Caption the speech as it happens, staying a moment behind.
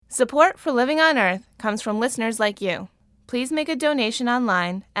Support for Living on Earth comes from listeners like you. Please make a donation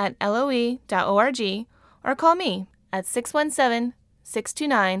online at loe.org or call me at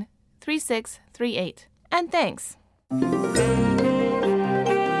 617-629-3638. And thanks.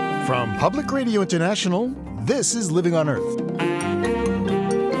 From Public Radio International, this is Living on Earth.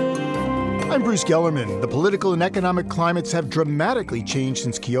 I'm Bruce Gellerman. The political and economic climates have dramatically changed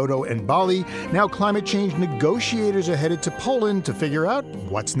since Kyoto and Bali. Now climate change negotiators are headed to Poland to figure out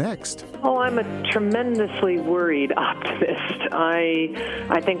what's next. Oh, I'm a tremendously worried optimist.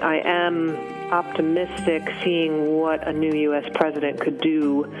 I think I am optimistic seeing what a new U.S. president could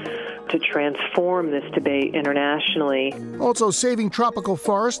do to transform this debate internationally. Also saving tropical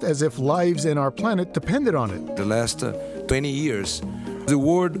forest as if lives in our planet depended on it. The last 20 years, the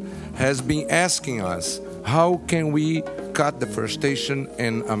world has been asking us, how can we cut deforestation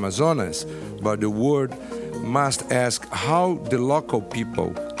in Amazonas? But the world must ask how the local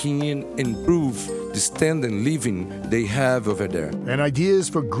people can improve the standard of living they have over there. And ideas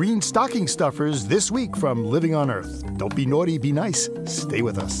for green stocking stuffers this week from Living on Earth. Don't be naughty, be nice. Stay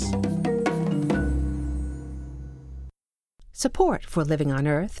with us. Support for Living on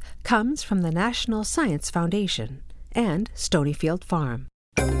Earth comes from the National Science Foundation and Stonyfield Farm.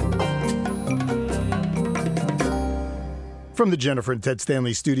 From the Jennifer and Ted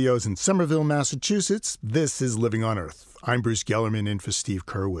Stanley studios in Somerville, Massachusetts, this is Living on Earth. I'm Bruce Gellerman in for Steve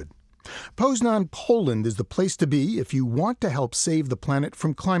Curwood. Poznan, Poland is the place to be if you want to help save the planet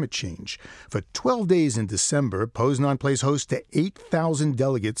from climate change. For 12 days in December, Poznan plays host to 8,000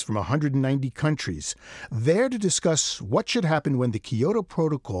 delegates from 190 countries, there to discuss what should happen when the Kyoto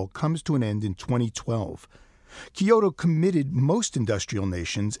Protocol comes to an end in 2012. Kyoto committed most industrial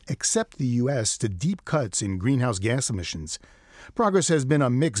nations, except the U.S., to deep cuts in greenhouse gas emissions. Progress has been a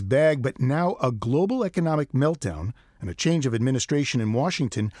mixed bag, but now a global economic meltdown and a change of administration in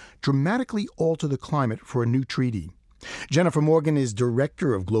Washington dramatically alter the climate for a new treaty. Jennifer Morgan is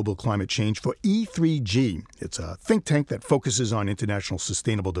Director of Global Climate Change for E3G. It's a think tank that focuses on international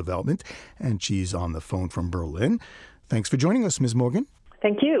sustainable development, and she's on the phone from Berlin. Thanks for joining us, Ms. Morgan.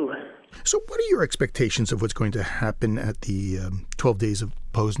 Thank you. So what are your expectations of what's going to happen at the 12 days of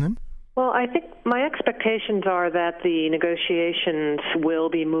Poznan? Well, I think my expectations are that the negotiations will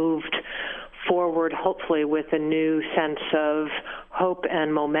be moved forward, hopefully, with a new sense of hope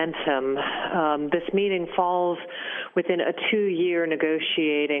and momentum. This meeting falls within a 2-year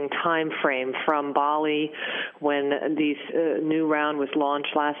negotiating time frame from Bali, when this new round was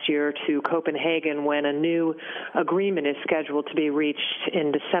launched last year, to Copenhagen, when a new agreement is scheduled to be reached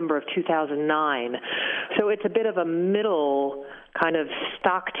in December of 2009. So it's a bit of a middle kind of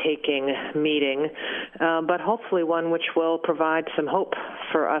stock-taking meeting, but hopefully one which will provide some hope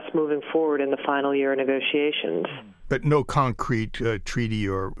for us moving forward in the final year of negotiations. But no concrete treaty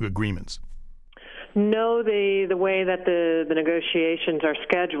or agreements? No, the way that the negotiations are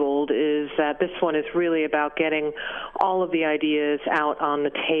scheduled is that this one is really about getting all of the ideas out on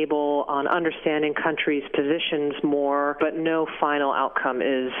the table, on understanding countries' positions more, but no final outcome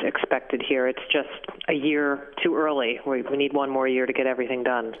is expected here. It's just a year too early. We need one more year to get everything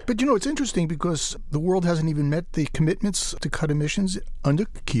done. But, it's interesting because the world hasn't even met the commitments to cut emissions under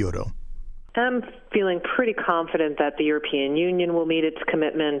Kyoto. I'm feeling pretty confident that the European Union will meet its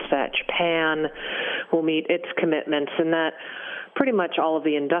commitments, that Japan will meet its commitments, and that pretty much all of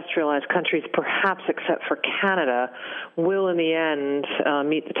the industrialized countries, perhaps except for Canada, will in the end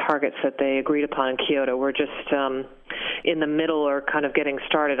meet the targets that they agreed upon in Kyoto. We're just in the middle or kind of getting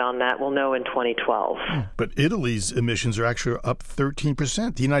started on that. We'll know in 2012. But Italy's emissions are actually up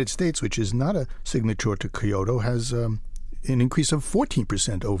 13%. The United States, which is not a signatory to Kyoto, has an increase of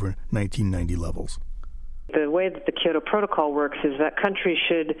 14% over 1990 levels. The way that the Kyoto Protocol works is that countries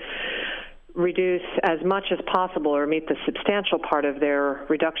should reduce as much as possible or meet the substantial part of their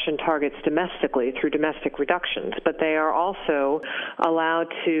reduction targets domestically through domestic reductions, but they are also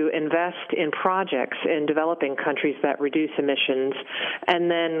allowed to invest in projects in developing countries that reduce emissions and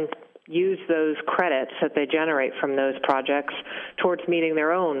then use those credits that they generate from those projects towards meeting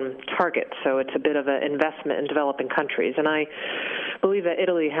their own targets. So it's a bit of an investment in developing countries. And I believe that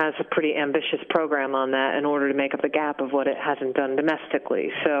Italy has a pretty ambitious program on that in order to make up the gap of what it hasn't done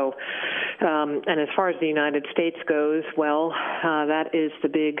domestically. So, and as far as the United States goes, well, that is the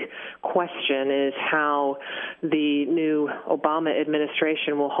big question, is how the new Obama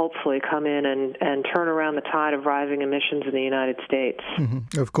administration will hopefully come in and turn around the tide of rising emissions in the United States.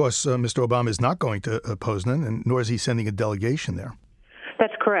 Mm-hmm. Of course, Mr. Obama is not going to Poznan, and nor is he sending a delegation there.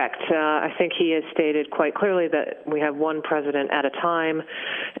 That's correct. I think he has stated quite clearly that we have one president at a time,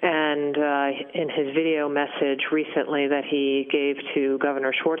 and in his video message recently that he gave to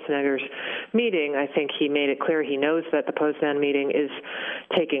Governor Schwarzenegger's meeting, I think he made it clear he knows that the Poznan meeting is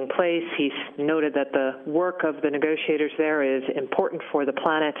taking place. He's noted that the work of the negotiators there is important for the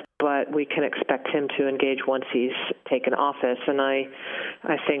planet, but we can expect him to engage once he's taken office, and I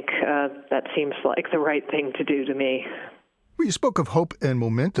think that seems like the right thing to do to me. Well, you spoke of hope and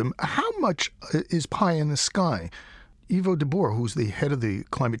momentum. How much is pie in the sky? Ivo de Boer, who's the head of the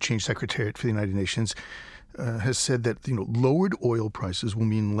Climate Change Secretariat for the United Nations, has said that lowered oil prices will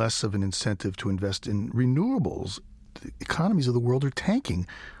mean less of an incentive to invest in renewables. The economies of the world are tanking.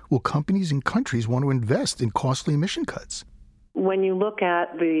 Will companies and countries want to invest in costly emission cuts? When you look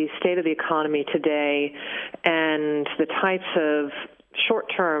at the state of the economy today and the types of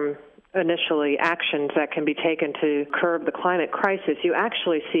short-term initially actions that can be taken to curb the climate crisis, you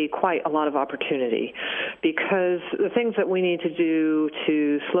actually see quite a lot of opportunity, because the things that we need to do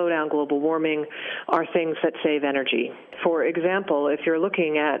to slow down global warming are things that save energy. For example, if you're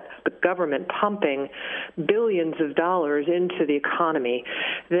looking at the government pumping billions of dollars into the economy,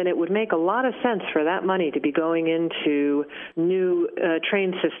 then it would make a lot of sense for that money to be going into new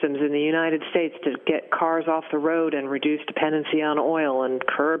train systems in the United States to get cars off the road and reduce dependency on oil and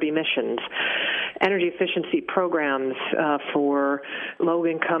curb emissions. Energy efficiency programs for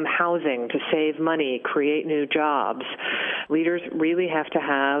low-income housing to save money, create new jobs. Leaders really have to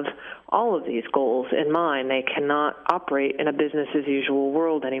have all of these goals in mind. They cannot operate in a business-as-usual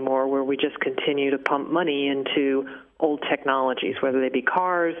world anymore where we just continue to pump money into old technologies, whether they be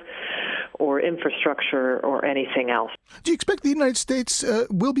cars or infrastructure or anything else. Do you expect the United States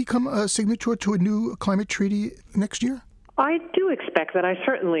will become a signatory to a new climate treaty next year? I do expect that. I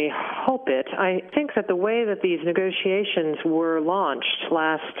certainly hope it. I think that the way that these negotiations were launched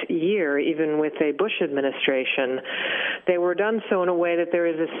last year, even with a Bush administration, they were done so in a way that there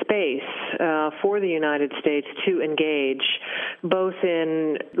is a space for the United States to engage, both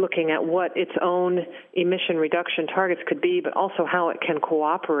in looking at what its own emission reduction targets could be, but also how it can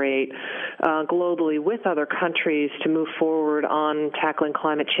cooperate globally with other countries to move forward on tackling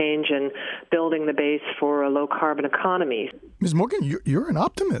climate change and building the base for a low-carbon economy. Ms. Morgan, you're an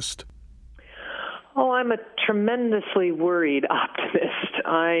optimist. Oh, I'm a tremendously worried optimist.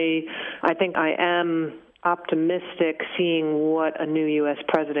 I think I am optimistic seeing what a new U.S.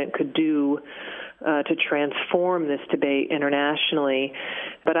 president could do to transform this debate internationally.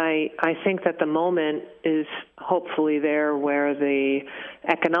 But I think that the moment is hopefully there where the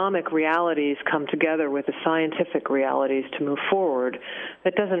economic realities come together with the scientific realities to move forward.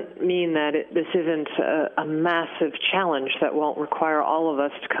 That doesn't mean that this isn't a massive challenge that won't require all of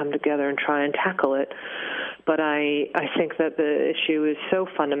us to come together and try and tackle it. But I think that the issue is so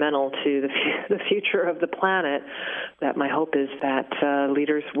fundamental to the future of the planet that my hope is that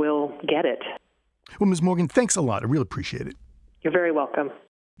leaders will get it. Well, Ms. Morgan, thanks a lot. I really appreciate it. You're very welcome.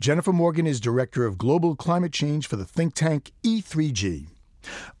 Jennifer Morgan is Director of Global Climate Change for the think tank E3G.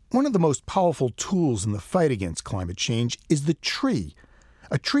 One of the most powerful tools in the fight against climate change is the tree.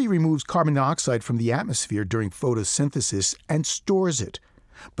 A tree removes carbon dioxide from the atmosphere during photosynthesis and stores it.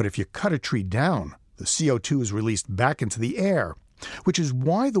 But if you cut a tree down, the CO2 is released back into the air, which is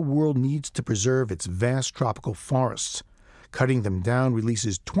why the world needs to preserve its vast tropical forests. Cutting them down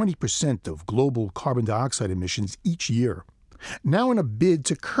releases 20% of global carbon dioxide emissions each year. Now, in a bid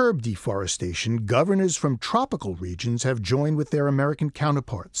to curb deforestation, governors from tropical regions have joined with their American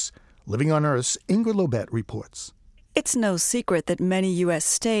counterparts. Living on Earth's Ingrid Lobet reports. It's no secret that many U.S.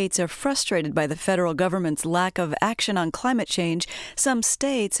 states are frustrated by the federal government's lack of action on climate change. Some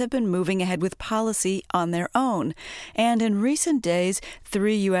states have been moving ahead with policy on their own. And in recent days,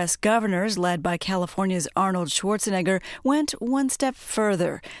 3 U.S. governors, led by California's Arnold Schwarzenegger, went one step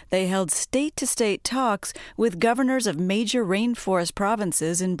further. They held state-to-state talks with governors of major rainforest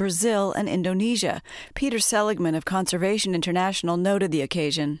provinces in Brazil and Indonesia. Peter Seligman of Conservation International noted the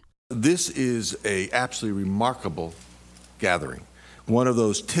occasion. This is an absolutely remarkable gathering, one of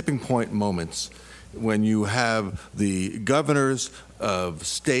those tipping point moments when you have the governors of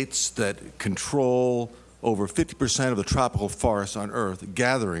states that control over 50% of the tropical forests on Earth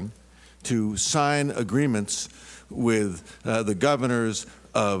gathering to sign agreements with the governors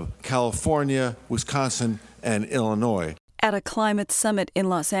of California, Wisconsin, and Illinois. At a climate summit in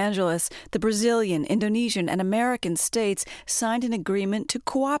Los Angeles, the Brazilian, Indonesian, and American states signed an agreement to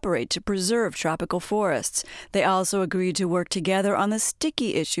cooperate to preserve tropical forests. They also agreed to work together on the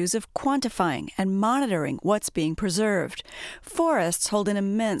sticky issues of quantifying and monitoring what's being preserved. Forests hold an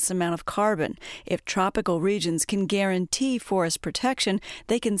immense amount of carbon. If tropical regions can guarantee forest protection,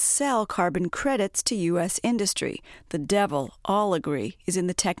 they can sell carbon credits to U.S. industry. The devil, all agree, is in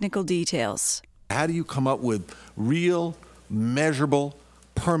the technical details. How do you come up with real, measurable,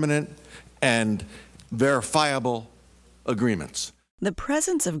 permanent, and verifiable agreements? The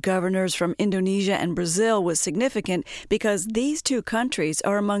presence of governors from Indonesia and Brazil was significant because these two countries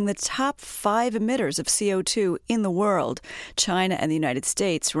are among the top 5 emitters of CO2 in the world. China and the United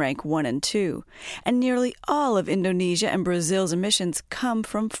States rank 1 and 2. And nearly all of Indonesia and Brazil's emissions come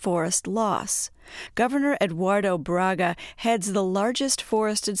from forest loss. Governor Eduardo Braga heads the largest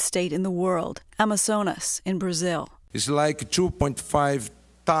forested state in the world, Amazonas, in Brazil. It's like 2.5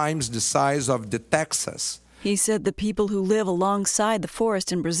 times the size of the Texas. He said the people who live alongside the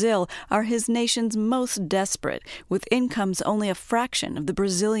forest in Brazil are his nation's most desperate, with incomes only a fraction of the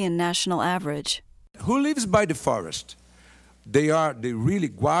Brazilian national average. Who lives by the forest? They are the really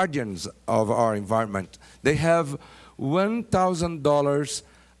guardians of our environment. They have $1,000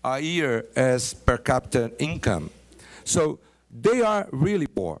 a year as per capita income. So they are really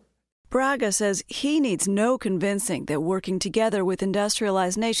poor. Braga says he needs no convincing that working together with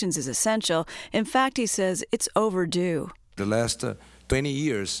industrialized nations is essential. In fact, he says it's overdue. The last 20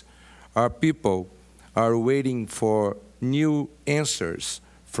 years, our people are waiting for new answers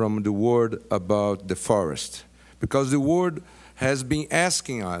from the world about the forest. Because the world has been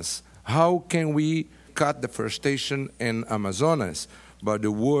asking us, how can we cut deforestation in Amazonas? But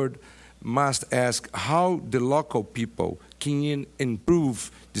the world must ask how the local people can improve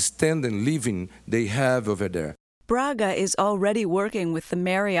the standard of living they have over there. Braga is already working with the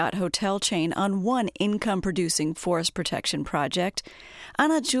Marriott hotel chain on one income-producing forest protection project.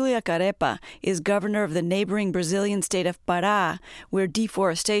 Ana Julia Carepa is governor of the neighboring Brazilian state of Pará, where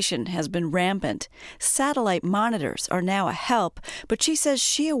deforestation has been rampant. Satellite monitors are now a help, but she says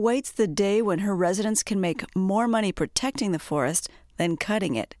she awaits the day when her residents can make more money protecting the forest than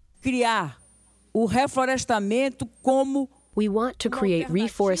cutting it. We want to create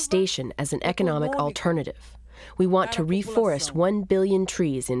reforestation as an economic alternative. We want to reforest 1 billion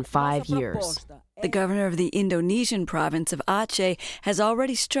trees in 5 years. The governor of the Indonesian province of Aceh has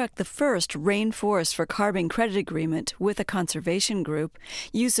already struck the first rainforest for carbon credit agreement with a conservation group.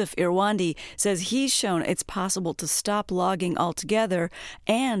 Yusuf Irwandi says he's shown it's possible to stop logging altogether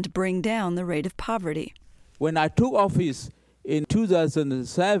and bring down the rate of poverty. When I took office in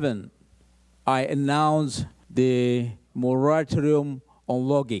 2007, I announced the moratorium on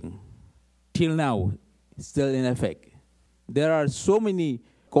logging. Till now, still in effect. There are so many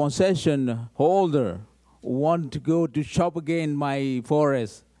concession holders who want to go to shop again my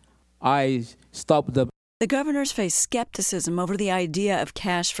forest. I stopped them. The governors face skepticism over the idea of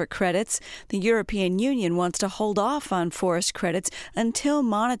cash for credits. The European Union wants to hold off on forest credits until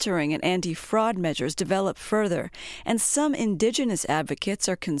monitoring and anti-fraud measures develop further. And some indigenous advocates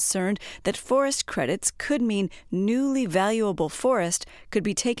are concerned that forest credits could mean newly valuable forest could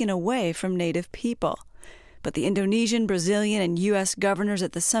be taken away from native people. But the Indonesian, Brazilian, and U.S. governors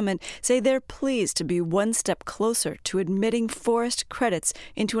at the summit say they're pleased to be one step closer to admitting forest credits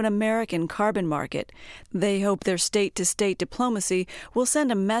into an American carbon market. They hope their state-to-state diplomacy will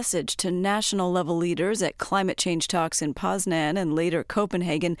send a message to national-level leaders at climate change talks in Poznan and later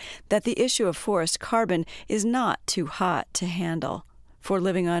Copenhagen that the issue of forest carbon is not too hot to handle. For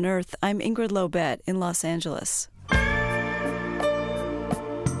Living on Earth, I'm Ingrid Lobet in Los Angeles.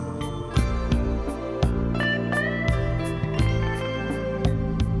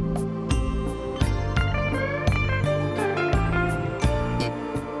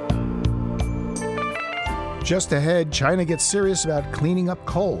 Just ahead, China gets serious about cleaning up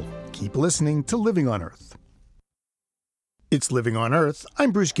coal. Keep listening to Living on Earth. It's Living on Earth.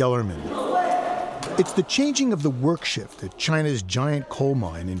 I'm Bruce Gellerman. It's the changing of the work shift at China's giant coal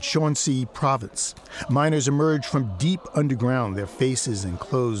mine in Shanxi province. Miners emerge from deep underground, their faces and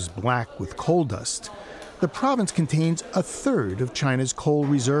clothes black with coal dust. The province contains a third of China's coal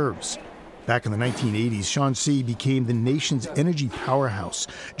reserves. Back in the 1980s, Shanxi became the nation's energy powerhouse,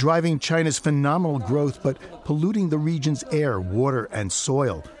 driving China's phenomenal growth but polluting the region's air, water, and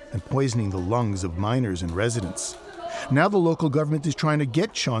soil, and poisoning the lungs of miners and residents. Now the local government is trying to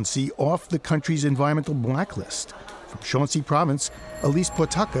get Shanxi off the country's environmental blacklist. From Shanxi province, Elise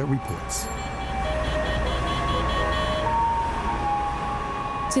Potaka reports.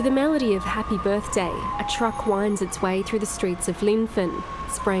 To the melody of Happy Birthday, a truck winds its way through the streets of Linfen,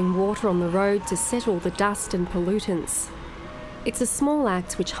 spraying water on the road to settle the dust and pollutants. It's a small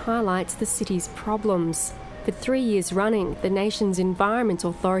act which highlights the city's problems. For 3 years running, the nation's Environment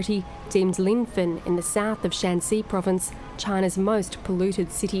Authority deemed Linfen in the south of Shanxi province China's most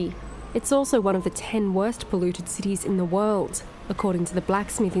polluted city. It's also one of the 10 worst polluted cities in the world, according to the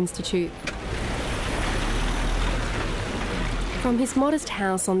Blacksmith Institute. From his modest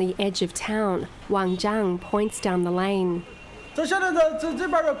house on the edge of town, Wang Zhang points down the lane. The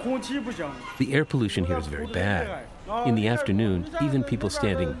air pollution here is very bad. In the afternoon, even people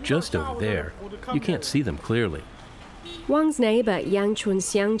standing just over there, you can't see them clearly. Wang's neighbour Yang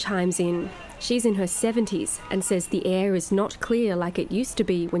Chunxiang chimes in. She's in her 70s and says the air is not clear like it used to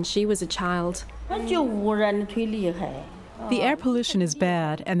be when she was a child. The air pollution is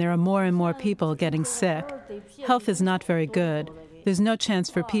bad, and there are more and more people getting sick. Health is not very good. There's no chance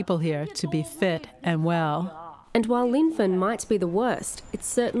for people here to be fit and well. And while Linfen might be the worst, it's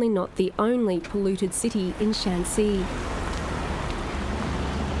certainly not the only polluted city in Shanxi.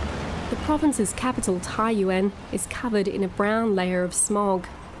 The province's capital, Taiyuan, is covered in a brown layer of smog.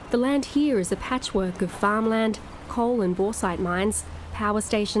 The land here is a patchwork of farmland, coal and bauxite mines, power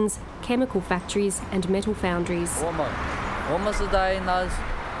stations, chemical factories and metal foundries.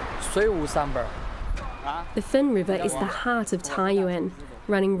 The Fen River is the heart of Taiyuan,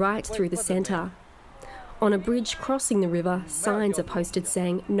 running right through the centre. On a bridge crossing the river, signs are posted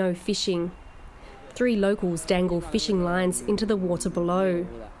saying no fishing. 3 locals dangle fishing lines into the water below.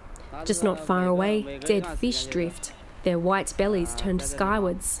 Just not far away, dead fish drift, their white bellies turned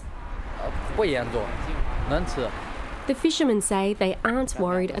skywards. The fishermen say they aren't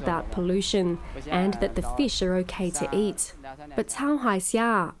worried about pollution and that the fish are okay to eat. But Cao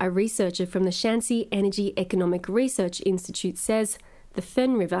Haixia, a researcher from the Shanxi Energy Economic Research Institute, says the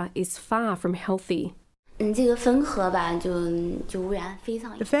Fen River is far from healthy. The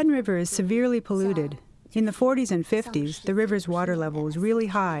Fen River is severely polluted. In the 40s and 50s, the river's water level was really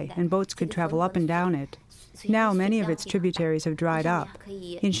high and boats could travel up and down it. Now many of its tributaries have dried up.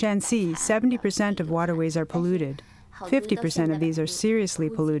 In Shanxi, 70% of waterways are polluted. 50% of these are seriously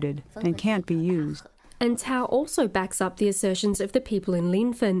polluted and can't be used. And Tao also backs up the assertions of the people in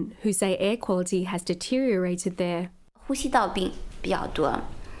Linfen, who say air quality has deteriorated there.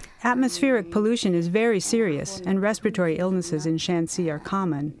 Atmospheric pollution is very serious, and respiratory illnesses in Shanxi are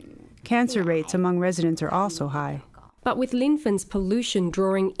common. Cancer rates among residents are also high. But with Linfen's pollution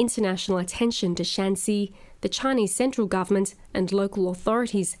drawing international attention to Shanxi, the Chinese central government and local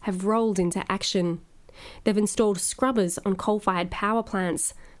authorities have rolled into action. They've installed scrubbers on coal-fired power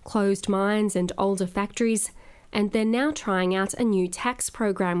plants, closed mines and older factories, and they're now trying out a new tax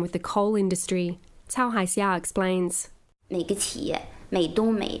program with the coal industry. Cao Haixia explains.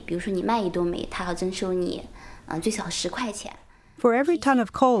 For every ton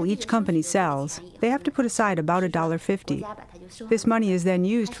of coal each company sells, they have to put aside about $1.50. This money is then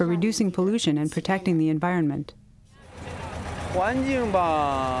used for reducing pollution and protecting the environment.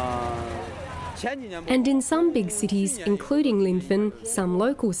 And in some big cities, including Linfen, some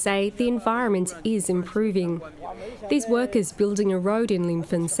locals say the environment is improving. These workers building a road in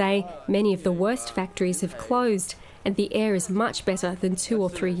Linfen say many of the worst factories have closed and the air is much better than 2 or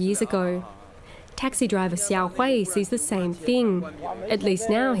 3 years ago. Taxi driver Xiao Hui sees the same thing. At least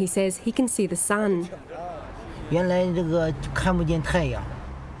now, he says, he can see the sun.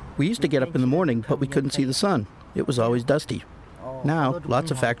 We used to get up in the morning, but we couldn't see the sun. It was always dusty. Now,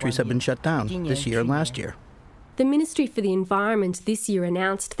 lots of factories have been shut down this year and last year. The Ministry for the Environment this year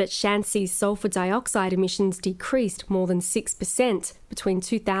announced that Shanxi's sulphur dioxide emissions decreased more than 6% between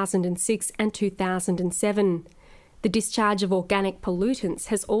 2006 and 2007. The discharge of organic pollutants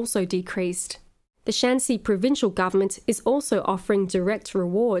has also decreased. The Shanxi provincial government is also offering direct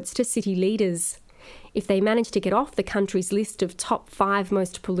rewards to city leaders. If they manage to get off the country's list of top 5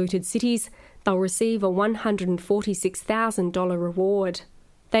 most polluted cities, they'll receive a $146,000 reward.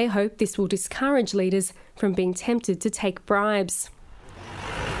 They hope this will discourage leaders from being tempted to take bribes.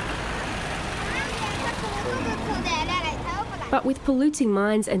 But with polluting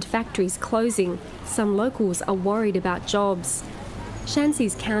mines and factories closing, some locals are worried about jobs.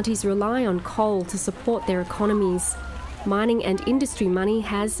 Shanxi's counties rely on coal to support their economies. Mining and industry money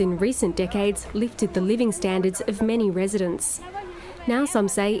has, in recent decades, lifted the living standards of many residents. Now some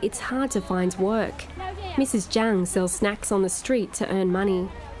say it's hard to find work. Mrs. Zhang sells snacks on the street to earn money.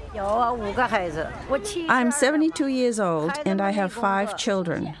 I'm 72 years old and I have 5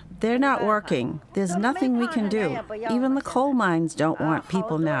 children. They're not working. There's nothing we can do. Even the coal mines don't want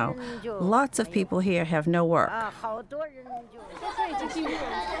people now. Lots of people here have no work.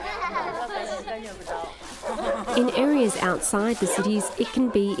 In areas outside the cities, it can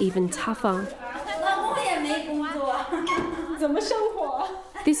be even tougher.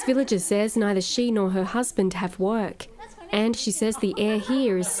 This villager says neither she nor her husband have work, and she says the air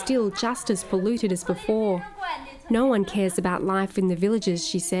here is still just as polluted as before. No one cares about life in the villages,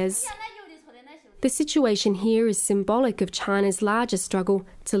 she says. The situation here is symbolic of China's larger struggle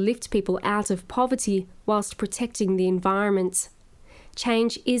to lift people out of poverty whilst protecting the environment.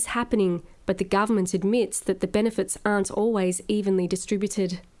 Change is happening, but the government admits that the benefits aren't always evenly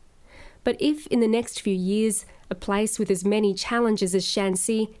distributed. But if in the next few years, a place with as many challenges as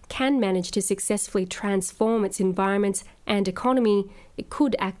Shanxi can manage to successfully transform its environment and economy, it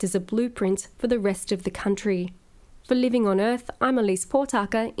could act as a blueprint for the rest of the country. For Living on Earth, I'm Elise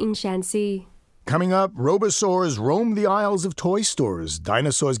Portaka in Shanxi. Coming up, robosaurs roam the aisles of toy stores.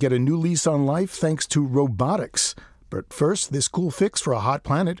 Dinosaurs get a new lease on life thanks to robotics. But first, this cool fix for a hot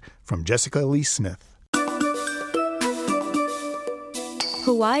planet from Jessica Elise Smith.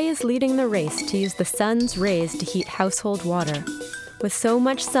 Hawaii is leading the race to use the sun's rays to heat household water. With so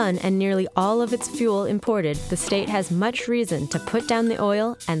much sun and nearly all of its fuel imported, the state has much reason to put down the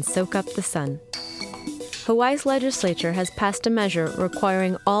oil and soak up the sun. Hawaii's legislature has passed a measure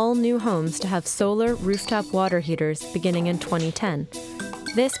requiring all new homes to have solar rooftop water heaters beginning in 2010.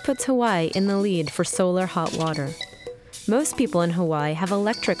 This puts Hawaii in the lead for solar hot water. Most people in Hawaii have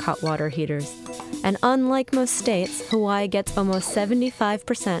electric hot water heaters, and unlike most states, Hawaii gets almost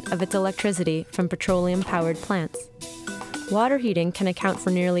 75% of its electricity from petroleum-powered plants. Water heating can account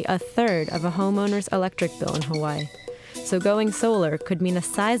for nearly a third of a homeowner's electric bill in Hawaii, so going solar could mean a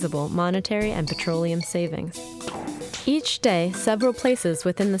sizable monetary and petroleum savings. Each day, several places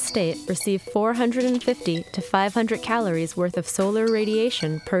within the state receive 450 to 500 calories worth of solar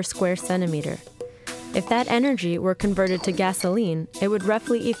radiation per square centimeter. If that energy were converted to gasoline, it would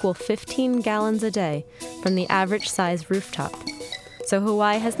roughly equal 15 gallons a day from the average size rooftop. So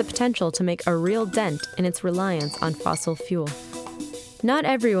Hawaii has the potential to make a real dent in its reliance on fossil fuel. Not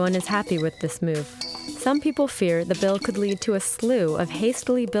everyone is happy with this move. Some people fear the bill could lead to a slew of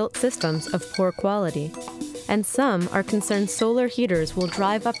hastily built systems of poor quality. And some are concerned solar heaters will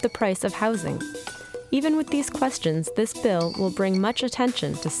drive up the price of housing. Even with these questions, this bill will bring much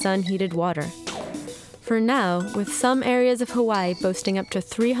attention to sun-heated water. For now, with some areas of Hawaii boasting up to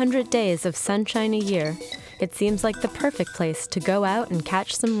 300 days of sunshine a year, it seems like the perfect place to go out and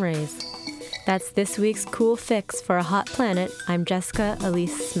catch some rays. That's this week's Cool Fix for a Hot Planet. I'm Jessica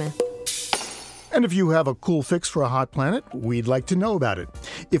Elise Smith. And if you have a cool fix for a hot planet, we'd like to know about it.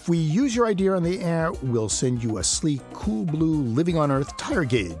 If we use your idea on the air, we'll send you a sleek, cool blue Living on Earth tire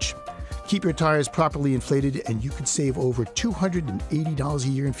gauge. Keep your tires properly inflated, and you could save over $280 a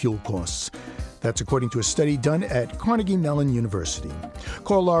year in fuel costs. That's according to a study done at Carnegie Mellon University.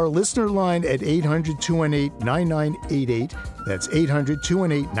 Call our listener line at 800-218-9988. That's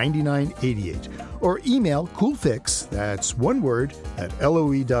 800-218-9988. Or email coolfix, that's one word, at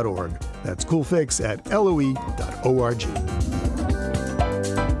LOE.org. That's coolfix at LOE.org.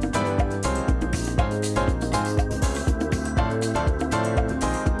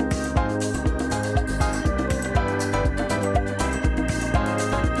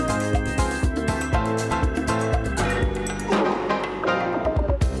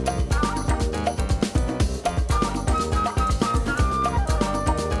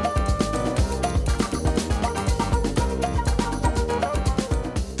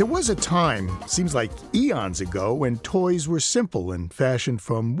 There was a time, seems like eons ago, when toys were simple and fashioned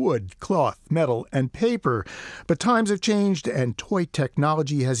from wood, cloth, metal, and paper. But times have changed and toy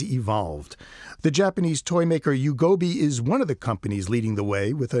technology has evolved. The Japanese toy maker Yugobi is one of the companies leading the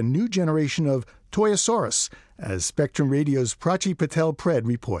way with a new generation of Toyosaurus, as Spectrum Radio's Prachi Patel Pred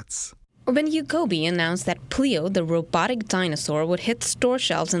reports. When Yugobi announced that Plio, the robotic dinosaur, would hit store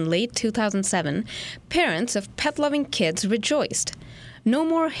shelves in late 2007, parents of pet-loving kids rejoiced. No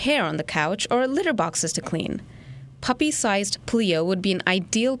more hair on the couch or litter boxes to clean. Puppy-sized Plio would be an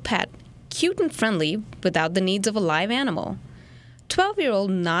ideal pet, cute and friendly without the needs of a live animal.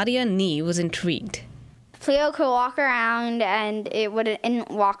 12-year-old Nadia Nee was intrigued. Plio could walk around and it wouldn't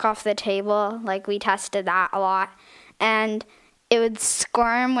walk off the table. Like, we tested that a lot. And it would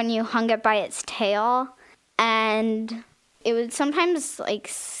squirm when you hung it by its tail. And it would sometimes,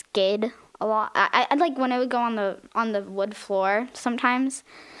 skid a lot. I like when it would go on the wood floor sometimes.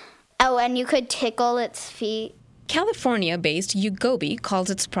 Oh, and you could tickle its feet. California-based Yugobi calls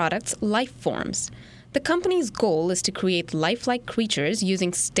its products life forms. The company's goal is to create lifelike creatures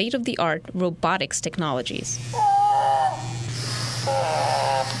using state-of-the-art robotics technologies.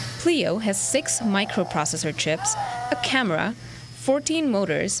 Pleo has 6 microprocessor chips, a camera, 14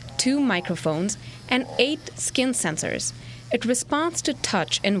 motors, 2 microphones, and 8 skin sensors. It responds to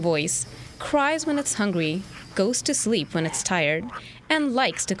touch and voice, cries when it's hungry, goes to sleep when it's tired, and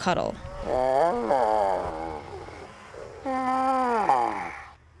likes to cuddle.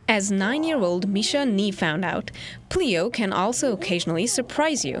 As 9-year-old Misha Ni found out, Pleo can also occasionally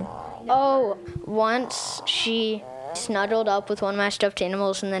surprise you. Oh, once she snuggled up with one of my stuffed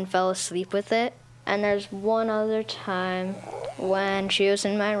animals and then fell asleep with it. And there's one other time when she was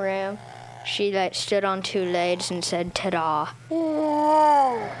in my room, she stood on 2 legs and said, "Ta-da."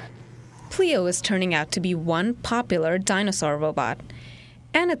 Pleo is turning out to be one popular dinosaur robot,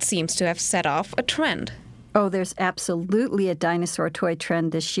 and it seems to have set off a trend. Oh, there's absolutely a dinosaur toy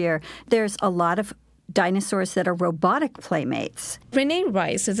trend this year. There's a lot of dinosaurs that are robotic playmates. Renee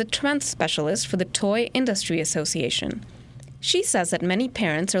Rice is a trend specialist for the Toy Industry Association. She says that many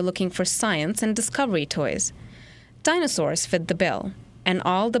parents are looking for science and discovery toys. Dinosaurs fit the bill, and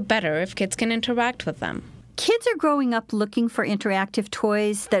all the better if kids can interact with them. Kids are growing up looking for interactive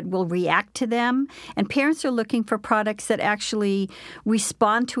toys that will react to them, and parents are looking for products that actually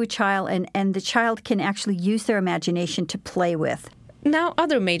respond to a child and the child can actually use their imagination to play with. Now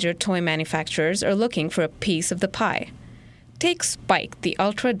other major toy manufacturers are looking for a piece of the pie. Take Spike, the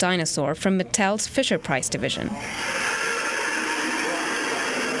ultra dinosaur from Mattel's Fisher-Price division.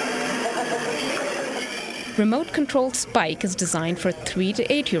 Remote-controlled Spike is designed for 3 to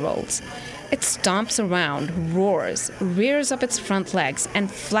 8-year-olds. It stomps around, roars, rears up its front legs, and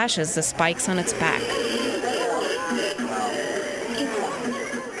flashes the spikes on its back.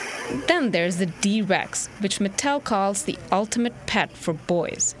 Then there's the D-Rex, which Mattel calls the ultimate pet for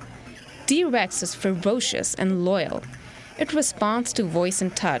boys. D-Rex is ferocious and loyal. It responds to voice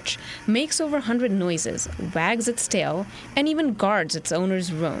and touch, makes over 100 noises, wags its tail, and even guards its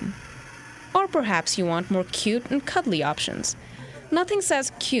owner's room. Or perhaps you want more cute and cuddly options. Nothing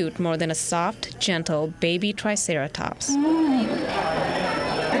says cute more than a soft, gentle baby Triceratops.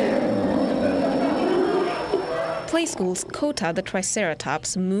 Playschool's Kota the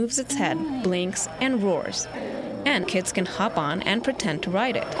Triceratops moves its head, blinks, and roars. And kids can hop on and pretend to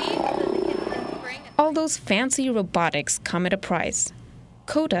ride it. All those fancy robotics come at a price.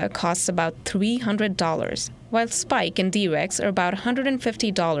 Kota costs about $300, while Spike and D-Rex are about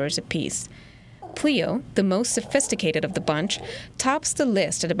 $150 apiece. Pleo, the most sophisticated of the bunch, tops the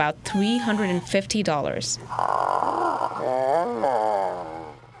list at about $350.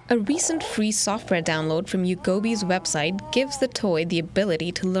 A recent free software download from Ugobi's website gives the toy the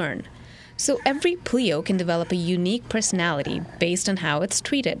ability to learn. So every Pleo can develop a unique personality based on how it's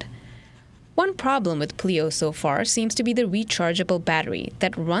treated. One problem with Pleo so far seems to be the rechargeable battery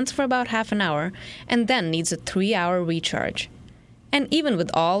that runs for about half an hour and then needs a 3-hour recharge. And even with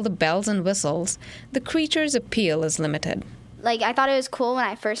all the bells and whistles, the creature's appeal is limited. I thought it was cool when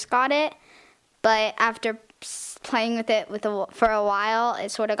I first got it, but after playing with it for a while, it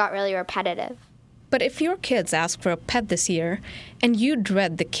sort of got really repetitive. But if your kids ask for a pet this year, and you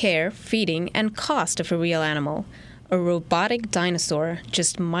dread the care, feeding, and cost of a real animal, a robotic dinosaur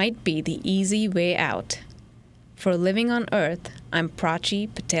just might be the easy way out. For Living on Earth, I'm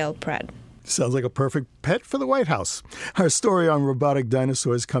Prachi Patel-Pred. Sounds like a perfect pet for the White House. Our story on robotic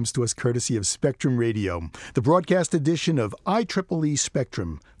dinosaurs comes to us courtesy of Spectrum Radio, the broadcast edition of IEEE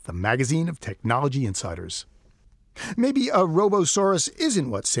Spectrum, the magazine of technology insiders. Maybe a Robosaurus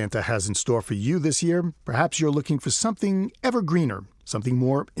isn't what Santa has in store for you this year. Perhaps you're looking for something ever greener, something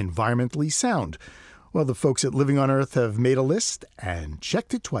more environmentally sound. Well, the folks at Living on Earth have made a list and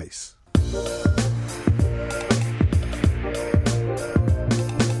checked it twice.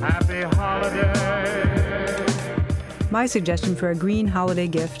 Happy holiday. My suggestion for a green holiday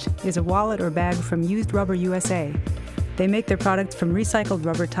gift is a wallet or bag from Used Rubber USA. They make their products from recycled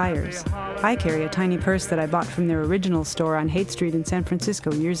rubber tires. I carry a tiny purse that I bought from their original store on Haight Street in San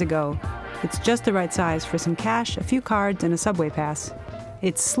Francisco years ago. It's just the right size for some cash, a few cards, and a subway pass.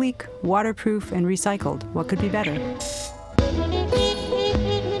 It's sleek, waterproof, and recycled. What could be better?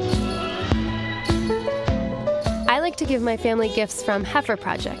 I like to give my family gifts from Heifer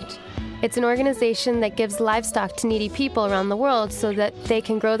Project. It's an organization that gives livestock to needy people around the world so that they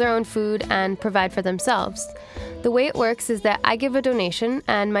can grow their own food and provide for themselves. The way it works is that I give a donation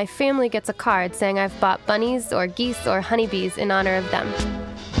and my family gets a card saying I've bought bunnies or geese or honeybees in honor of them.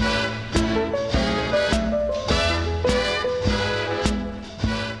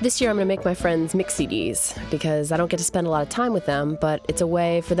 This year I'm going to make my friends mix CDs because I don't get to spend a lot of time with them, but it's a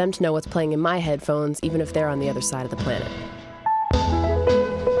way for them to know what's playing in my headphones even if they're on the other side of the planet.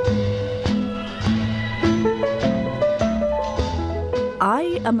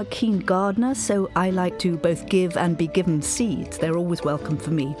 I am a keen gardener, so I like to both give and be given seeds. They're always welcome for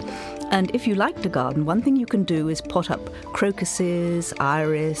me. And if you like to garden, one thing you can do is pot up crocuses,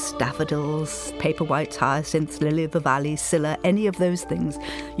 iris, daffodils, paper whites, hyacinths, lily of the valley, scilla, any of those things.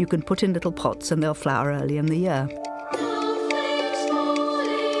 You can put in little pots and they'll flower early in the year.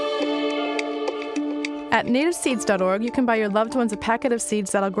 At nativeseeds.org, you can buy your loved ones a packet of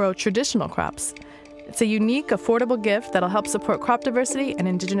seeds that'll grow traditional crops. It's a unique, affordable gift that'll help support crop diversity and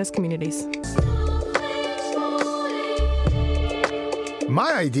indigenous communities.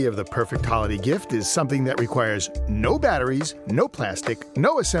 My idea of the perfect holiday gift is something that requires no batteries, no plastic,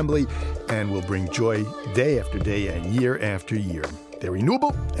 no assembly, and will bring joy day after day and year after year. They're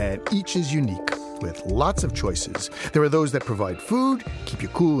renewable, and each is unique, with lots of choices. There are those that provide food, keep you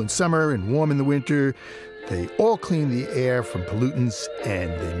cool in summer and warm in the winter. They all clean the air from pollutants,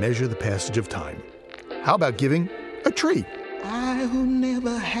 and they measure the passage of time. How about giving a tree? I who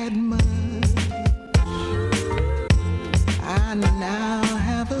never had much, I now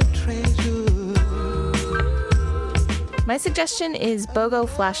have a treasure. My suggestion is BOGO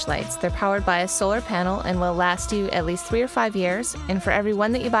flashlights. They're powered by a solar panel and will last you at least 3 or 5 years. And for every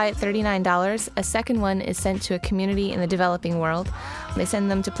one that you buy at $39, a second one is sent to a community in the developing world. They send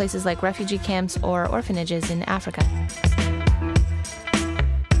them to places like refugee camps or orphanages in Africa.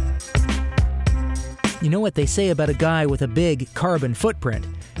 You know what they say about a guy with a big carbon footprint?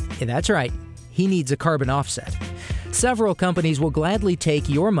 Yeah, that's right. He needs a carbon offset. Several companies will gladly take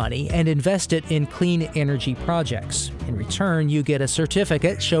your money and invest it in clean energy projects. In return, you get a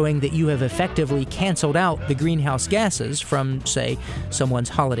certificate showing that you have effectively canceled out the greenhouse gases from, say, someone's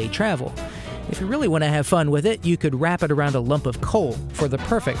holiday travel. If you really want to have fun with it, you could wrap it around a lump of coal for the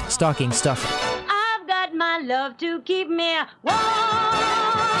perfect stocking stuffer. I've got my love to keep me warm.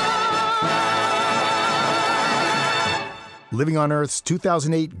 Living on Earth's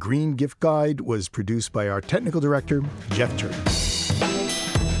 2008 Green Gift Guide was produced by our technical director, Jeff Turner.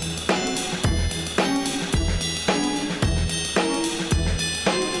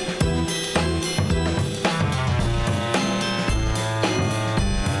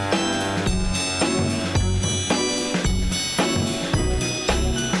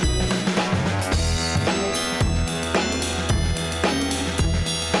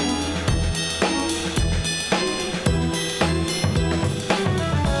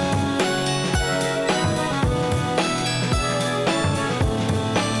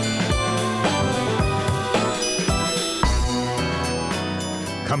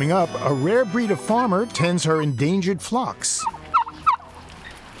 Coming up, a rare breed of farmer tends her endangered flocks.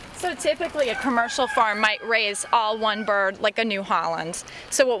 So typically a commercial farm might raise all one bird like a New Holland.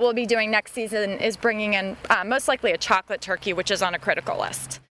 So what we'll be doing next season is bringing in most likely a chocolate turkey, which is on a critical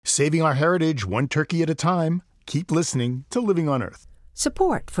list. Saving our heritage one turkey at a time. Keep listening to Living on Earth.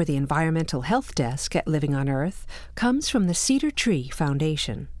 Support for the Environmental Health Desk at Living on Earth comes from the Cedar Tree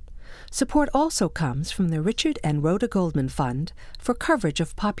Foundation. Support also comes from the Richard and Rhoda Goldman Fund for coverage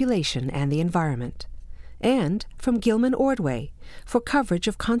of population and the environment, and from Gilman Ordway for coverage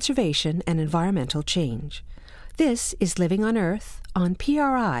of conservation and environmental change. This is Living on Earth on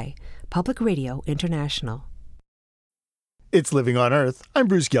PRI, Public Radio International. It's Living on Earth. I'm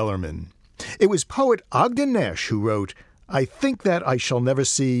Bruce Gellerman. It was poet Ogden Nash who wrote, "I think that I shall never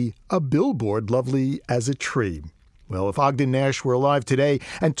see a billboard lovely as a tree." Well, if Ogden Nash were alive today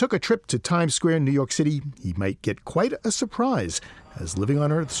and took a trip to Times Square in New York City, he might get quite a surprise, as Living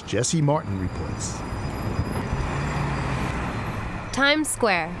on Earth's Jesse Martin reports. Times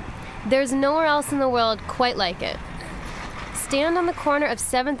Square. There's nowhere else in the world quite like it. Stand on the corner of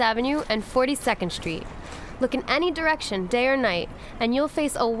 7th Avenue and 42nd Street. Look in any direction, day or night, and you'll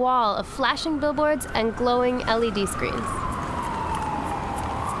face a wall of flashing billboards and glowing LED screens.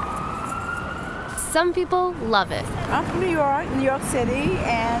 Some people love it. I'm from New York City,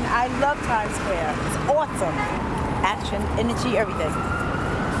 and I love Times Square. It's awesome. Action, energy, everything.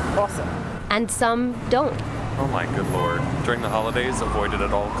 Awesome. And some don't. Oh my good Lord. During the holidays, avoid it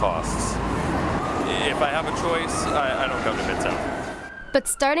at all costs. If I have a choice, I don't come to Midtown. But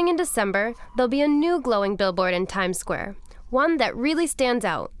starting in December, there'll be a new glowing billboard in Times Square. One that really stands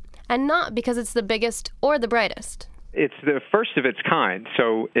out. And not because it's the biggest or the brightest. It's the first of its kind,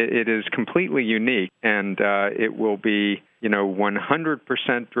 so it is completely unique, and it will be,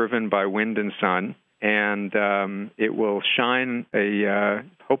 100% driven by wind and sun, and it will shine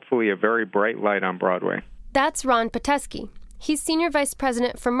hopefully a very bright light on Broadway. That's Ron Pateski. He's Senior Vice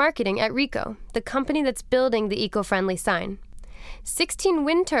President for Marketing at RICO, the company that's building the eco-friendly sign. 16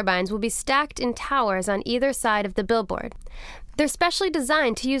 wind turbines will be stacked in towers on either side of the billboard. They're specially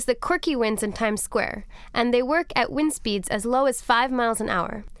designed to use the quirky winds in Times Square, and they work at wind speeds as low as 5 miles an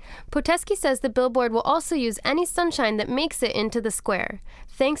hour. Poteski says the billboard will also use any sunshine that makes it into the square,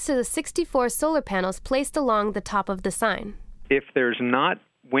 thanks to the 64 solar panels placed along the top of the sign. If there's not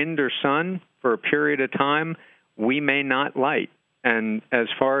wind or sun for a period of time, we may not light. And as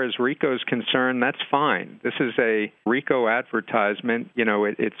far as RICO's concerned, that's fine. This is a RICO advertisement.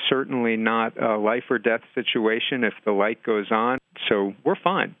 It's certainly not a life or death situation if the light goes on. So we're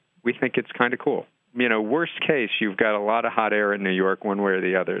fine. We think it's kind of cool. Worst case, you've got a lot of hot air in New York one way or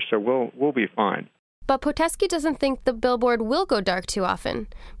the other. So we'll be fine. But Poteski doesn't think the billboard will go dark too often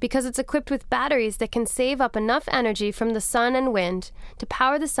because it's equipped with batteries that can save up enough energy from the sun and wind to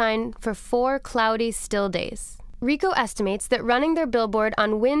power the sign for 4 cloudy, still days. RICO estimates that running their billboard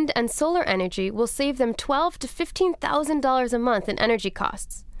on wind and solar energy will save them $12,000 to $15,000 a month in energy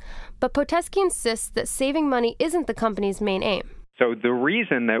costs. But Poteski insists that saving money isn't the company's main aim. So the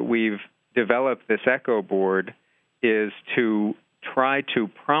reason that we've developed this Echo Board is to try to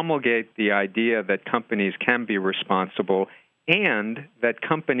promulgate the idea that companies can be responsible and that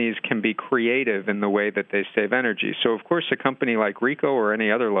companies can be creative in the way that they save energy. So, of course, a company like RICO or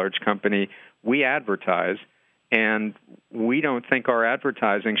any other large company, we advertise, and we don't think our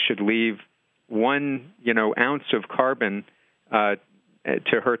advertising should leave 1 ounce of carbon to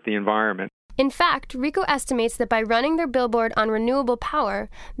hurt the environment. In fact, RICO estimates that by running their billboard on renewable power,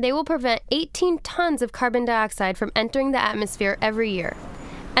 they will prevent 18 tons of carbon dioxide from entering the atmosphere every year.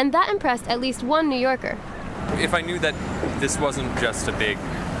 And that impressed at least one New Yorker. If I knew that this wasn't just a big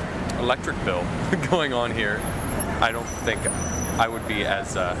electric bill going on here, I don't think I would be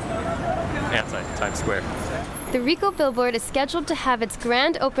as anti-Times Square. The RICO billboard is scheduled to have its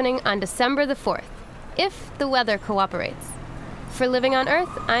grand opening on December the 4th, if the weather cooperates. For Living on Earth,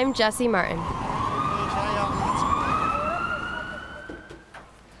 I'm Jessie Martin.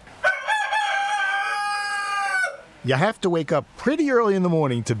 You have to wake up pretty early in the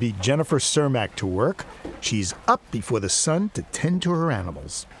morning to beat Jennifer Cermak to work. She's up before the sun to tend to her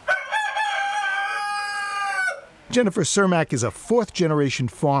animals. Jennifer Cermak is a 4th-generation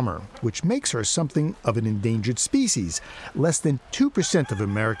farmer, which makes her something of an endangered species. Less than 2% of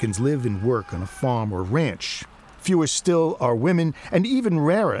Americans live and work on a farm or ranch. Fewer still are women, and even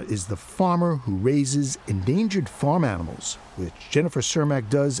rarer is the farmer who raises endangered farm animals, which Jennifer Cermak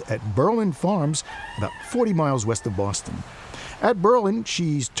does at Berlin Farms, about 40 miles west of Boston. At Berlin,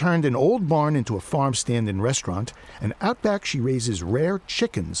 she's turned an old barn into a farm stand and restaurant, and out back she raises rare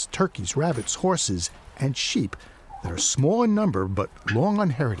chickens, turkeys, rabbits, horses, and sheep that are small in number but long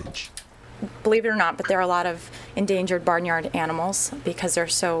on heritage. Believe it or not, but there are a lot of endangered barnyard animals because there are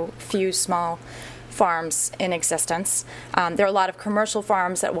so few small farms in existence. There are a lot of commercial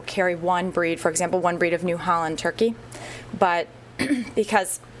farms that will carry one breed, for example, one breed of New Holland turkey. But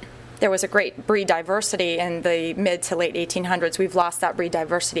because there was a great breed diversity in the mid to late 1800s, we've lost that breed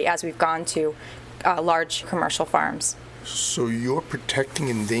diversity as we've gone to large commercial farms. So you're protecting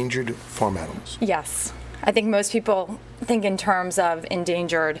endangered farm animals? Yes. I think most people think in terms of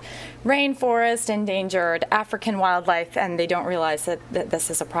endangered rainforest, endangered African wildlife, and they don't realize that this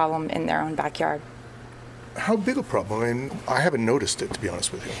is a problem in their own backyard. How big a problem? I mean, I haven't noticed it, to be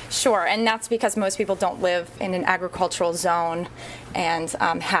honest with you. Sure, and that's because most people don't live in an agricultural zone and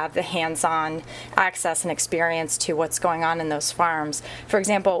have the hands-on access and experience to what's going on in those farms. For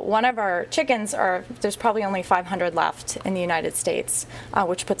example, one of our chickens, there's probably only 500 left in the United States,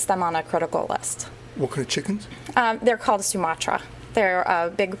 which puts them on a critical list. What kind of chickens? They're called a Sumatra. They're a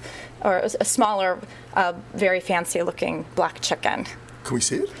big, or a smaller, very fancy-looking black chicken. Can we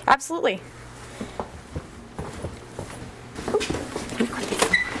see it? Absolutely.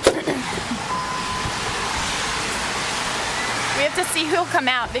 We have to see who'll come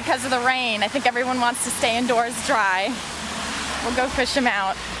out because of the rain. I think everyone wants to stay indoors dry. We'll go fish them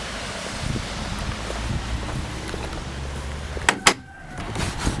out.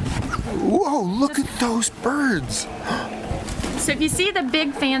 Whoa, look at those birds. So if you see the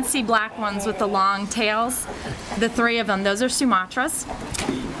big fancy black ones with the long tails, the 3 of them, those are Sumatras.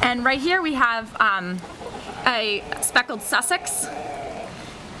 And right here we have a speckled Sussex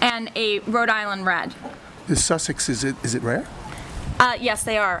and a Rhode Island red. The Sussex, is it rare? Yes,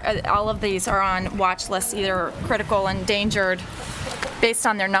 they are. All of these are on watch lists, either critical, endangered, based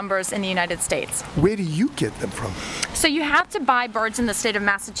on their numbers in the United States. Where do you get them from? So you have to buy birds in the state of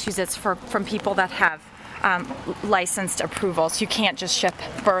Massachusetts from people that have licensed approvals. You can't just ship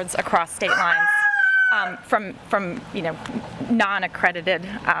birds across state lines. from non-accredited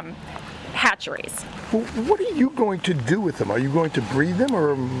hatcheries. Well, what are you going to do with them? Are you going to breed them,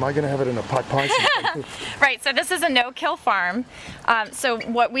 or am I going to have it in a pot pie? Right, so this is a no-kill farm. So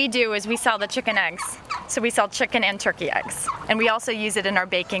what we do is we sell the chicken eggs. So we sell chicken and turkey eggs. And we also use it in our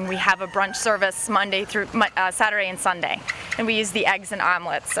baking. We have a brunch service Monday through Saturday and Sunday. And we use the eggs in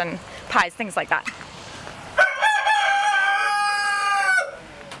omelets and pies, things like that.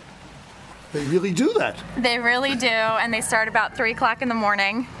 They really do that. They really do, and they start about 3 o'clock in the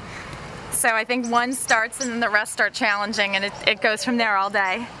morning. So I think one starts and then the rest start challenging, and it goes from there all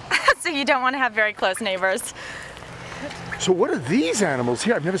day. So you don't want to have very close neighbors. So what are these animals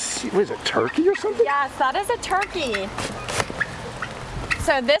here? I've never seen, what is it, turkey or something? Yes, that is a turkey.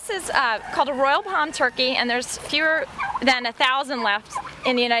 So this is called a royal palm turkey, and there's fewer than 1,000 left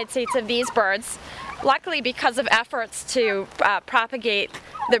in the United States of these birds. Luckily, because of efforts to propagate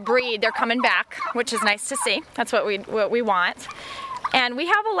the breed, they're coming back, which is nice to see. That's what we want. And we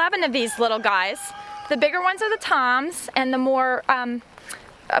have 11 of these little guys. The bigger ones are the toms, and the more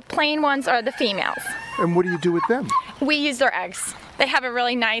plain ones are the females. And what do you do with them? We use their eggs. They have a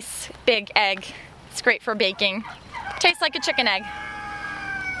really nice big egg. It's great for baking. Tastes like a chicken egg.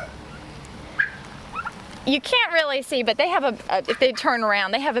 You can't really see, but they have if they turn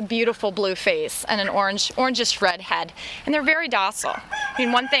around, they have a beautiful blue face and an orangish red head. And they're very docile. I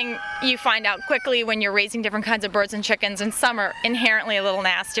mean, one thing you find out quickly when you're raising different kinds of birds and chickens, and some are inherently a little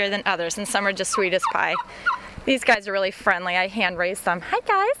nastier than others, and some are just sweet as pie. These guys are really friendly. I hand raised them. Hi,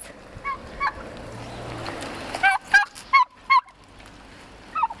 guys.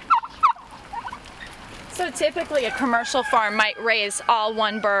 So typically a commercial farm might raise all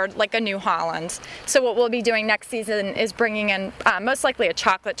one bird like a New Holland. So what we'll be doing next season is bringing in most likely a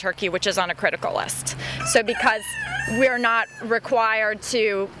chocolate turkey, which is on a critical list. So because we're not required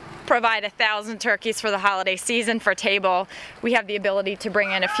to provide 1,000 turkeys for the holiday season for table, we have the ability to bring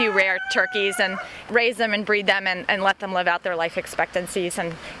in a few rare turkeys and raise them and breed them and let them live out their life expectancies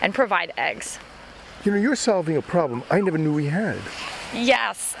and provide eggs. You know, you're solving a problem I never knew we had.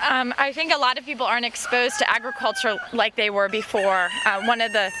 Yes, I think a lot of people aren't exposed to agriculture like they were before. One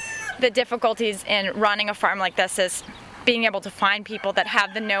of the difficulties in running a farm like this is being able to find people that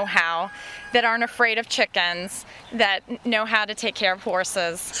have the know-how, that aren't afraid of chickens, that know how to take care of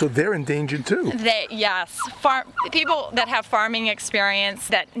horses. So they're endangered too? Yes. People that have farming experience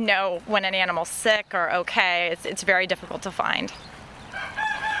that know when an animal's sick or okay, it's very difficult to find.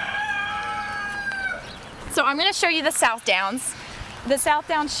 So I'm going to show you the South Downs. The South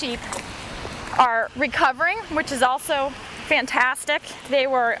Downs sheep are recovering, which is also fantastic. They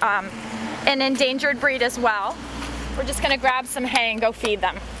were an endangered breed as well. We're just going to grab some hay and go feed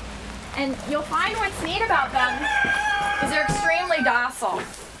them. And you'll find what's neat about them is they're extremely docile.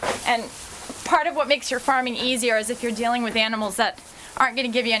 And part of what makes your farming easier is if you're dealing with animals that aren't going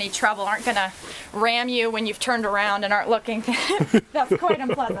to give you any trouble, aren't going to ram you when you've turned around and aren't looking. That's quite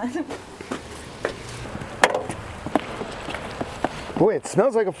unpleasant. Boy, it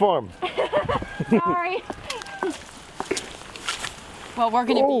smells like a farm. Sorry. Well, we're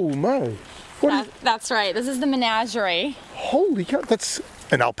going to Oh, my. That's right. This is the menagerie. Holy cow, that's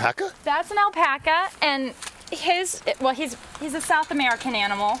an alpaca? That's an alpaca, and he's a South American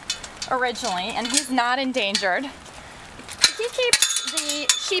animal originally, and he's not endangered. He keeps the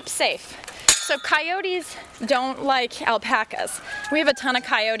sheep safe. So coyotes don't like alpacas. We have a ton of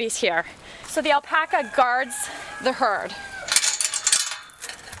coyotes here. So the alpaca guards the herd.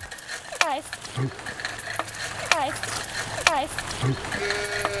 Guys.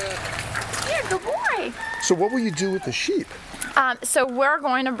 Yeah, good boy. So what will you do with the sheep? So we're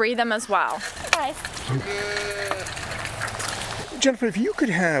going to breed them as well. Jennifer, if you could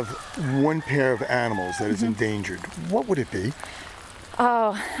have one pair of animals that is endangered, what would it be?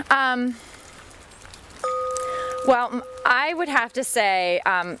 Well, I would have to say,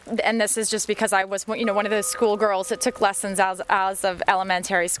 and this is just because I was, one of those schoolgirls that took lessons out of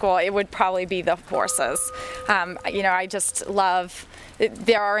elementary school, it would probably be the horses. I just love,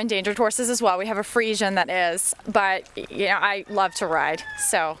 there are endangered horses as well. We have a Frisian that is, but, I love to ride.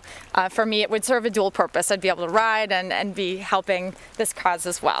 So for me, it would serve a dual purpose. I'd be able to ride and be helping this cause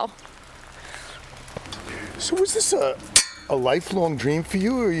as well. So was this a lifelong dream for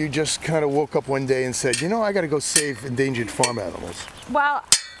you, or you just kind of woke up one day and said, I got to go save endangered farm animals? Well,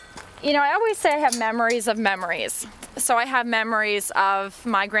 I always say I have memories of memories. So I have memories of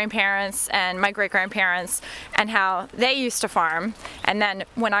my grandparents and my great-grandparents and how they used to farm, and then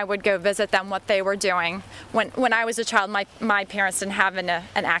when I would go visit them, what they were doing. When I was a child, my parents didn't have an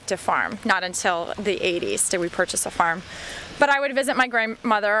active farm. Not until the 80s did we purchase a farm. But I would visit my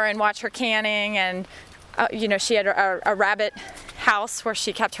grandmother and watch her canning, and she had a rabbit house where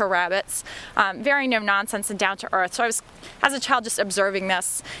she kept her rabbits. Very no nonsense and down to earth. So I was, as a child, just observing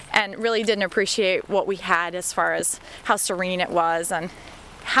this and really didn't appreciate what we had as far as how serene it was and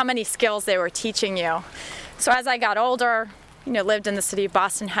how many skills they were teaching you. So as I got older, lived in the city of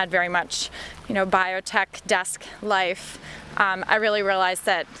Boston, had very much, biotech desk life, I really realized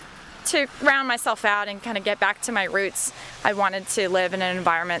that to round myself out and kind of get back to my roots, I wanted to live in an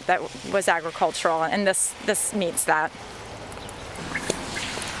environment that was agricultural, and this meets that.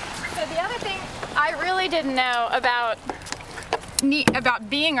 So the other thing I really didn't know about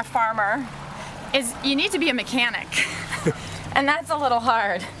being a farmer is you need to be a mechanic, and that's a little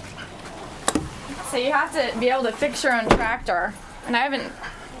hard. So you have to be able to fix your own tractor, and I haven't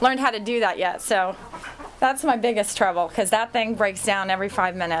learned how to do that yet, so that's my biggest trouble, because that thing breaks down every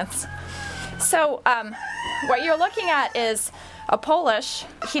 5 minutes. So what you're looking at is a Polish.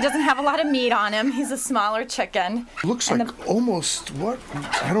 He doesn't have a lot of meat on him. He's a smaller chicken. Looks like almost what?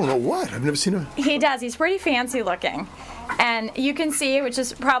 I don't know what. I've never seen him. He does. He's pretty fancy looking. And you can see, which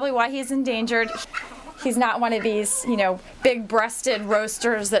is probably why he's endangered, he's not one of these, big-breasted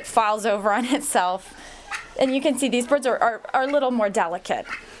roasters that falls over on itself. And you can see these birds are a little more delicate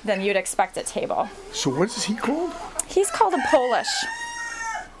than you'd expect at table. So what is he called? He's called a Polish.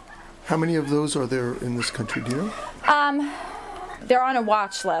 How many of those are there in this country, do you know? They're on a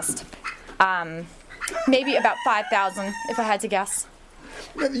watch list. Maybe about 5,000, if I had to guess.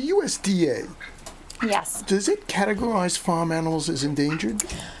 Now, the USDA, yes. Does it categorize farm animals as endangered?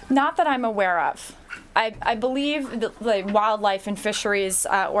 Not that I'm aware of. I believe the Wildlife and Fisheries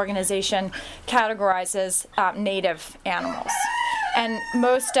Organization categorizes native animals. And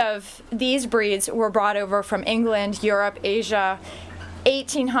most of these breeds were brought over from England, Europe, Asia,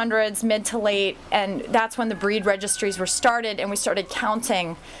 1800s, mid to late, and that's when the breed registries were started, and we started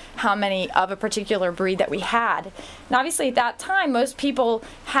counting how many of a particular breed that we had. And obviously at that time, most people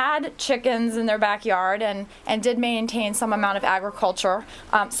had chickens in their backyard and did maintain some amount of agriculture,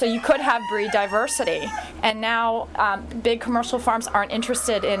 so you could have breed diversity. And now big commercial farms aren't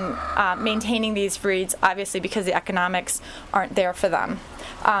interested in maintaining these breeds, obviously because the economics aren't there for them.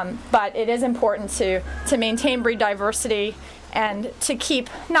 But it is important to maintain breed diversity and to keep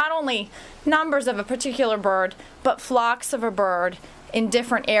not only numbers of a particular bird, but flocks of a bird in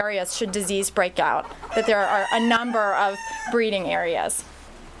different areas should disease break out, that there are a number of breeding areas.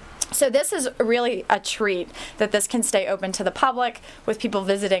 So this is really a treat that this can stay open to the public with people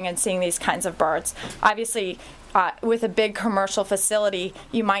visiting and seeing these kinds of birds. Obviously, with a big commercial facility,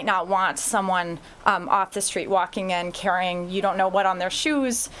 you might not want someone off the street walking in carrying you don't know what on their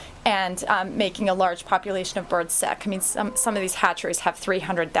shoes and making a large population of birds sick. I mean, some of these hatcheries have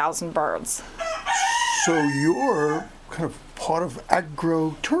 300,000 birds. So you're kind of part of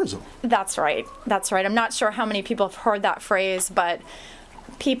agro-tourism. That's right. That's right. I'm not sure how many people have heard that phrase, but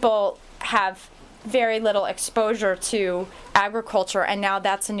people have very little exposure to agriculture, and now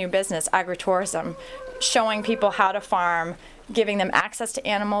that's a new business, agritourism, showing people how to farm, giving them access to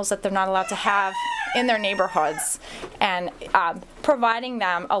animals that they're not allowed to have in their neighborhoods, and providing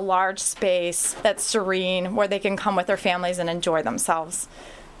them a large space that's serene where they can come with their families and enjoy themselves.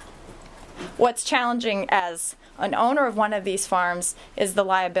 What's challenging as an owner of one of these farms is the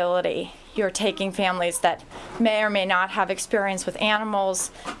liability. You're taking families that may or may not have experience with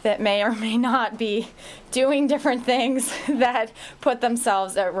animals, that may or may not be doing different things that put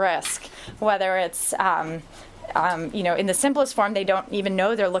themselves at risk, whether it's in the simplest form, they don't even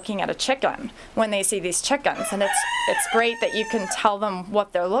know they're looking at a chicken when they see these chickens. And it's great that you can tell them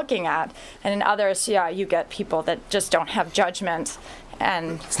what they're looking at. And in others, you get people that just don't have judgment.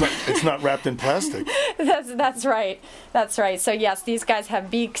 And it's not wrapped in plastic. That's right. That's right. So yes, these guys have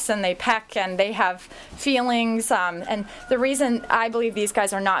beaks and they peck and they have feelings. And the reason I believe these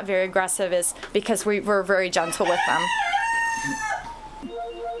guys are not very aggressive is because we're very gentle with them.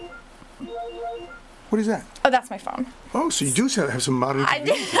 What is that? Oh, that's my phone. Oh, so you do have some modern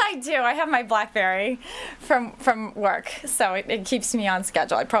technology. I do. I have my BlackBerry from work, so it keeps me on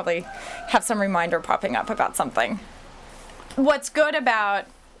schedule. I probably have some reminder popping up about something. What's good about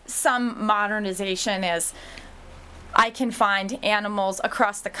some modernization is I can find animals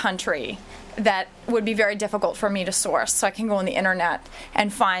across the country that would be very difficult for me to source. So I can go on the internet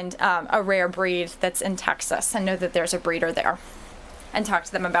and find a rare breed that's in Texas and know that there's a breeder there and talk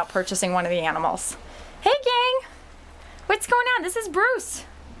to them about purchasing one of the animals. Hey, gang! What's going on? This is Bruce.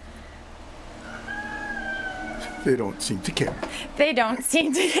 They don't seem to care. They don't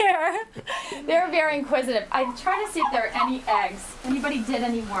seem to care. They're very inquisitive. I try to see if there are any eggs. Anybody did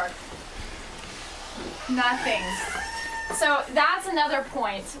any work? Nothing. So that's another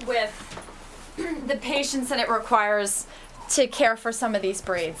point with the patience that it requires to care for some of these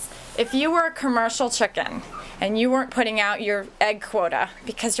breeds. If you were a commercial chicken and you weren't putting out your egg quota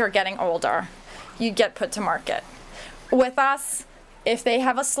because you're getting older, you'd get put to market. With us, if they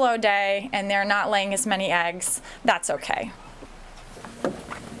have a slow day and they're not laying as many eggs, that's okay.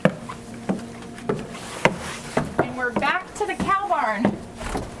 And we're back to the cow barn.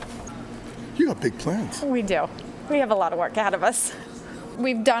 You got big plans. We do. We have a lot of work ahead of us.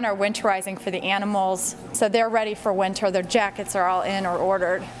 We've done our winterizing for the animals, so they're ready for winter. Their jackets are all in or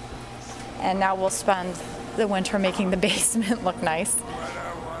ordered. And now we'll spend the winter making the basement look nice.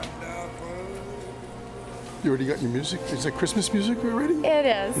 You already got your music? Is that Christmas music already? It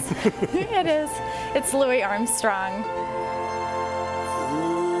is. It is. It's Louis Armstrong.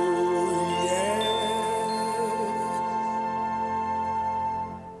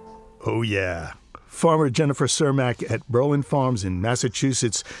 Oh, yeah. Farmer Jennifer Cermak at Berlin Farms in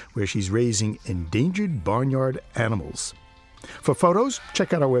Massachusetts, where she's raising endangered barnyard animals. For photos,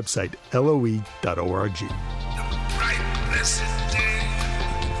 check out our website, loe.org. Bright, blessed day,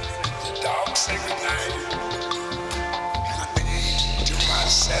 the dogs say goodnight, and I think to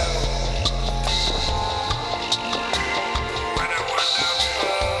myself, what a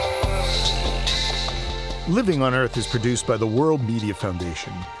wonderful. Living on Earth is produced by the World Media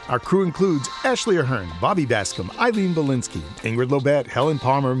Foundation. Our crew includes Ashley Ahern, Bobby Bascom, Eileen Valinsky, Ingrid Lobet, Helen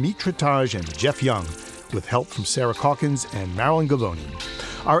Palmer, Mitra Taj, and Jeff Young, with help from Sarah Calkins and Marilyn Gavoni.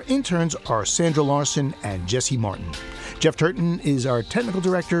 Our interns are Sandra Larson and Jesse Martin. Jeff Turton is our technical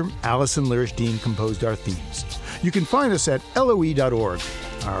director. Allison Lirish-Dean composed our themes. You can find us at loe.org.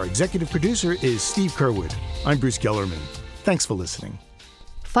 Our executive producer is Steve Kerwood. I'm Bruce Gellerman. Thanks for listening.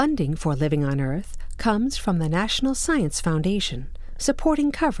 Funding for Living on Earth comes from the National Science Foundation,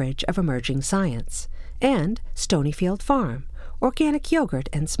 supporting coverage of emerging science, and Stonyfield Farm, organic yogurt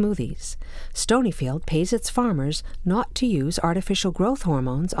and smoothies. Stonyfield pays its farmers not to use artificial growth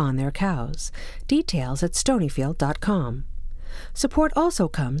hormones on their cows. Details at stonyfield.com. Support also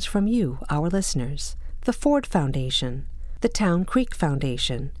comes from you, our listeners, the Ford Foundation, the Town Creek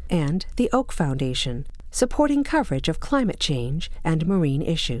Foundation, and the Oak Foundation, supporting coverage of climate change and marine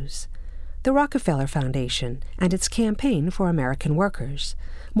issues. The Rockefeller Foundation and its campaign for American workers.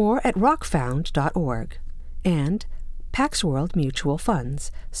 More at rockfound.org. And Pax World Mutual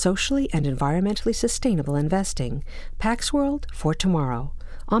Funds, socially and environmentally sustainable investing. Pax World for tomorrow.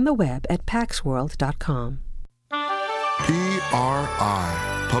 On the web at paxworld.com.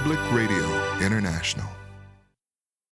 PRI, Public Radio International.